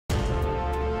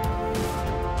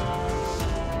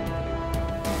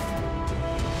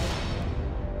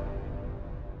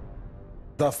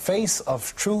The face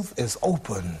of truth is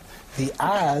open. The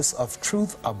eyes of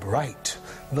truth are bright.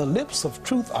 The lips of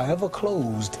truth are ever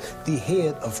closed. The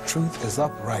head of truth is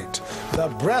upright. The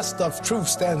breast of truth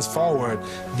stands forward.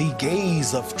 The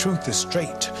gaze of truth is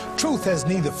straight. Truth has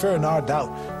neither fear nor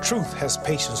doubt. Truth has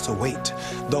patience to wait.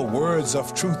 The words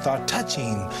of truth are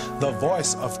touching. The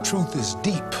voice of truth is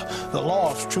deep. The law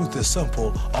of truth is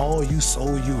simple. All you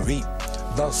sow, you reap.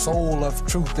 The soul of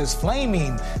truth is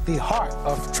flaming. The heart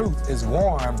of truth is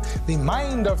warm. The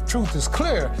mind of truth is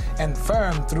clear and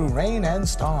firm through rain and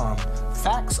storm.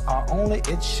 Facts are only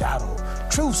its shadow.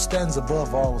 Truth stands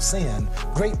above all sin.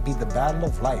 Great be the battle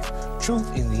of life.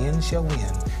 Truth in the end shall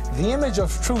win. The image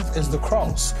of truth is the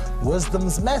cross.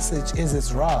 Wisdom's message is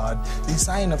its rod. The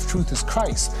sign of truth is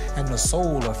Christ, and the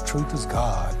soul of truth is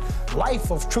God.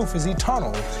 Life of truth is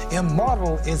eternal.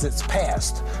 Immortal is its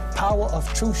past. Power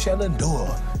of truth shall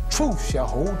endure. Truth shall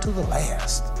hold to the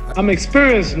last. I'm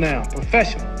experienced now,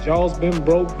 professional. Jaw's been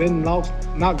broke, been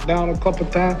knocked down a couple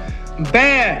times. I'm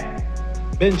bad.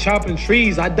 Been chopping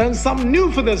trees. I done something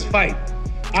new for this fight.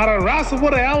 I done wrestled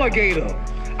with an alligator.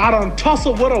 I done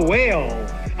tussled with a whale.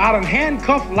 I done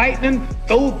handcuffed lightning,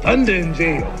 throw thunder in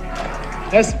jail.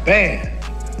 That's bad.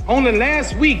 Only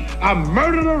last week, I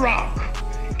murdered a rock,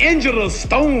 injured a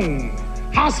stone,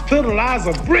 hospitalized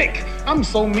a brick. I'm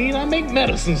so mean, I make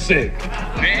medicine sick.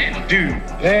 Man, dude.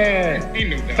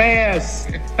 Yeah,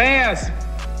 fast.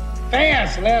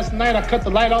 Last night I cut the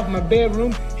light off in my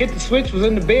bedroom, hit the switch, was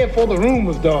in the bed before the room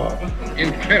was dark.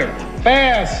 Incredible.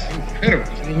 Fast. Incredible.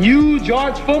 And you,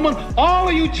 George Foreman, all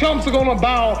of you chumps are gonna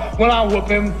bow when I whoop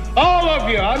him. All of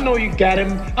you. I know you got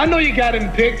him. I know you got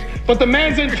him picked, but the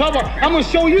man's in trouble. I'm gonna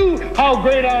show you how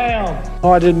great I am.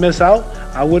 Oh, I didn't miss out.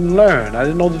 I wouldn't learn. I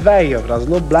didn't know the value of it. I was a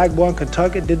little black boy in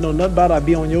Kentucky, didn't know nothing about it. I'd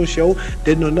be on your show,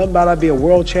 didn't know nothing about it. I'd be a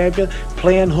world champion,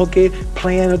 playing hooky,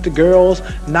 playing with the girls,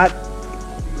 not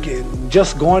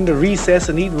just going to recess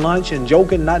and eating lunch and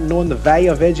joking, not knowing the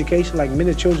value of education like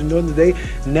many children do today,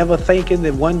 never thinking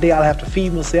that one day I'll have to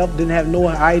feed myself, didn't have no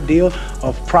idea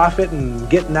of profit and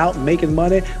getting out and making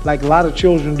money like a lot of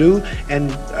children do. And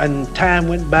time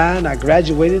went by and I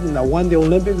graduated and I won the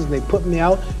Olympics and they put me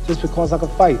out just because I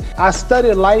could fight. I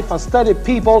studied life, I studied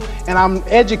people, and I'm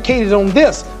educated on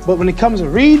this. But when it comes to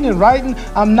reading and writing,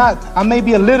 I'm not. I may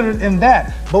be illiterate in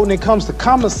that. But when it comes to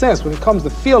common sense, when it comes to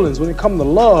feelings, when it comes to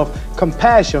love,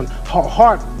 compassion,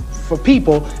 heart for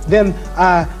people, then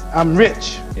I'm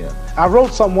rich. Yeah. I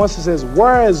wrote something once that says,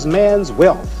 where is man's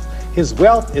wealth? His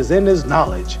wealth is in his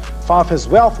knowledge. For if his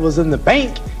wealth was in the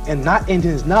bank and not in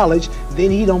his knowledge,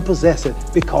 then he don't possess it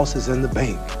because it's in the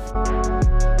bank.